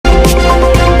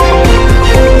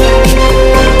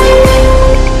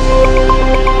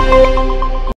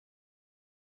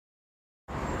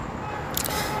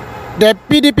The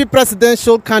PDP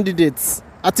presidential candidate,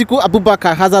 Atiku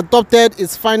Abubakar, has adopted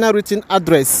his final written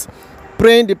address,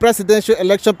 praying the presidential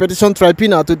election petition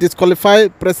tribunal to disqualify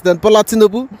President Bola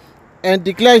Tinubu and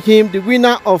declare him the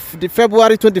winner of the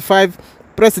February 25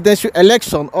 presidential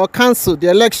election, or cancel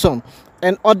the election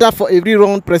and order for a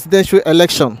rerun presidential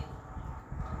election.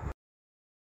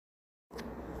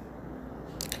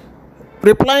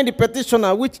 Replying the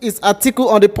petitioner, which is Atiku,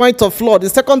 on the point of law, the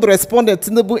second respondent,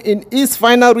 Tinubu, in his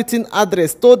final written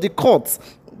address, told the court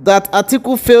that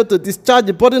Atiku failed to discharge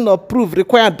the burden of proof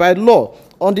required by law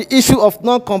on the issue of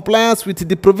non-compliance with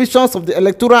the provisions of the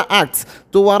Electoral Act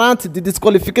to warrant the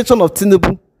disqualification of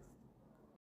Tinubu.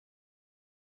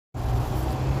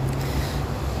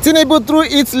 Tinubu, through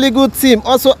its legal team,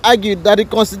 also argued that the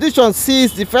Constitution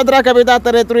sees the Federal Capital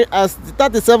Territory as the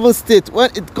 37th state when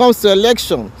it comes to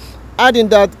election, adding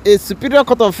that a Superior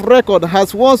Court of Record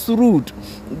has once ruled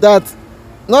that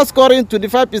not scoring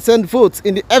 25% votes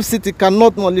in the FCT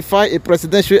cannot nullify a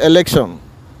presidential election.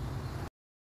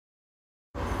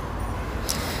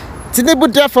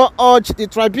 Tinubu therefore urged the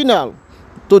tribunal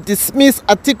to dismiss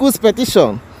Atiku's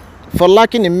petition for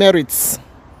lacking in merits.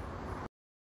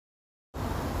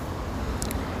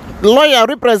 The lawyer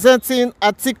representing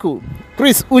Atiku,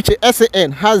 Chris Uche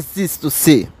SAN, has this to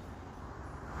say.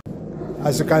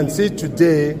 As you can see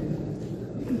today,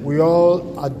 we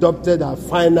all adopted our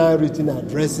final written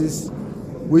addresses,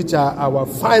 which are our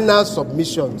final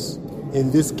submissions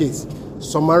in this case,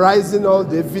 summarizing all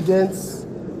the evidence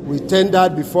we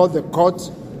tendered before the court.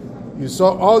 You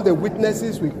saw all the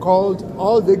witnesses we called,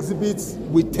 all the exhibits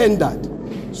we tendered.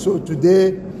 So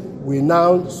today, we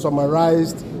now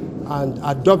summarized and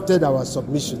adopted our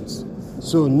submissions.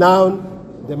 So now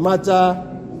the matter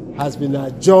has been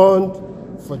adjourned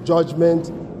for judgment.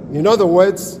 In other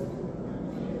words,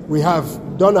 we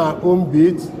have done our own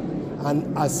bit,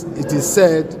 and as it is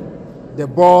said, the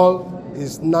ball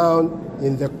is now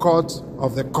in the court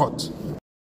of the court.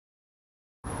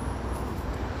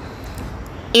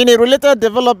 In a related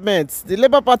development, the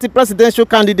Labour Party presidential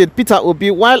candidate Peter Obi,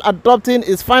 while adopting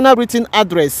his final written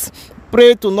address,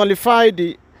 prayed to nullify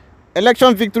the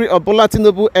election victory of Bola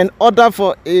Tinubu and order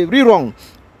for a rerun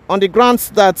on the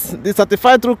grounds that the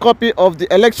certified true copy of the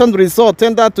election result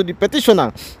tendered to the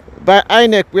petitioner by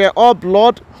INEC were all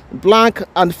blood, blank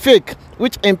and fake,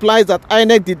 which implies that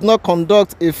INEC did not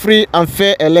conduct a free and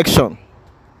fair election.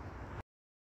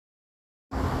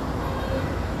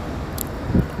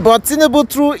 But Tinubu,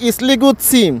 through his legal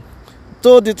team,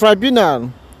 told the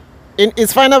tribunal in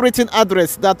his final written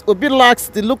address that Obi lacks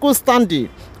the local standing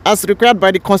as required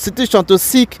by the Constitution to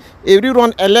seek a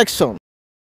rerun election.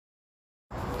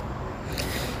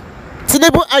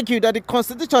 Tinubu argued that the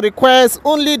Constitution requires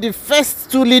only the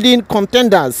first two leading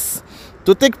contenders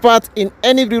to take part in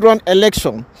any rerun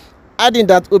election, adding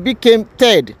that Obi came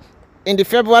third in the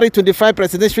February 25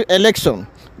 presidential election,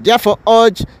 therefore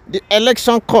urged the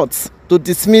election courts to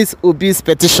dismiss Obi's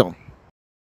petition.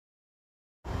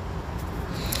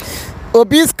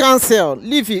 Obi's counsel,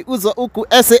 Livy Uzouku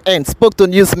SAN, spoke to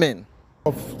newsmen.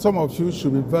 Some of you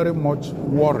should be very much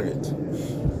worried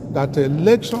that the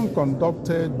election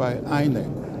conducted by INEC,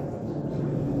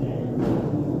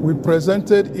 we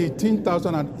presented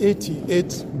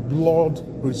 18,088 blood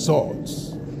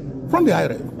results from the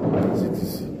IREC.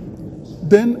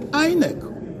 Then INEC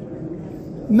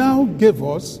now gave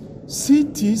us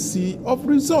CTC of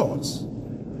results.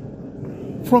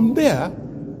 From there,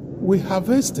 we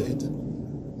harvested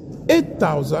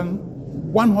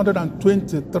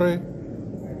 8,123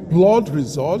 blood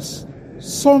results.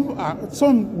 Some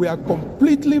were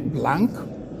completely blank.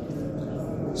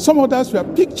 Some others were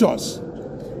pictures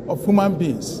of human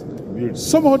beings.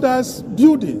 Some others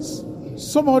buildings.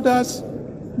 Some others,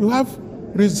 you have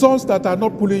results that are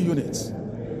not polling units,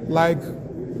 like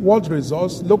ward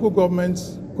results, local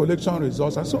governments, collection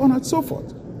results, and so on and so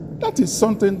forth. That is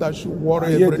something that should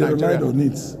worry every Nigerian.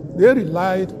 They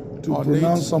relied to on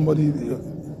pronounce it. Somebody.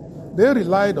 They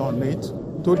relied on it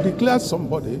to declare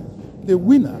somebody the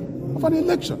winner of an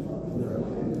election.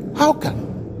 How can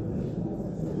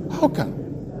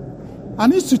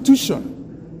an institution,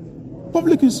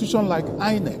 public institution like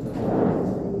INEC,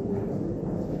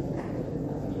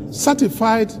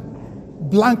 certified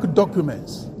blank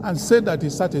documents and say that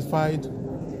it certified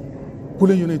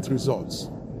polling unit results,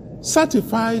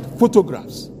 certified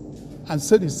photographs and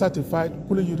said it certified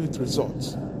polling unit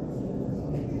results?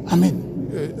 I mean,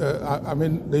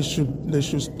 they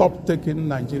should stop taking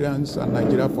Nigerians and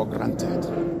Nigeria for granted.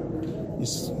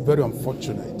 It's very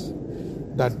unfortunate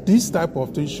that this type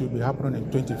of thing should be happening in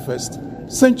the 21st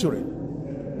century.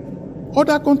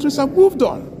 Other countries have moved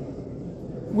on.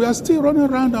 We are still running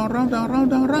round and round and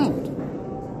round and round.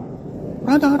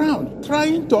 ran around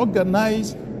trying to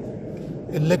organize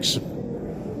election.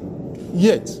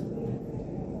 Yet,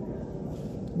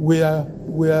 we are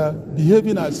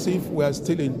behaving as if we are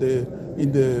still in the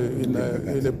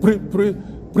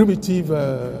primitive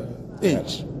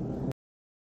age.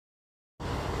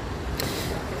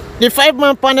 The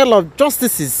 5-man panel of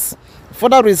justices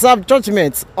further reserved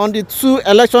judgment on the 2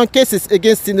 election cases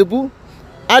against Tinubu,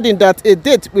 adding that a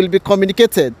date will be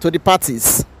communicated to the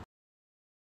parties.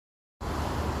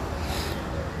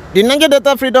 The Niger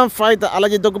Delta freedom fighter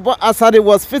Alhaji Dogbo Asari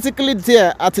was physically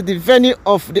there at the venue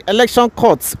of the election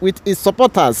courts with his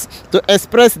supporters to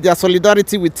express their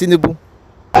solidarity with Tinubu.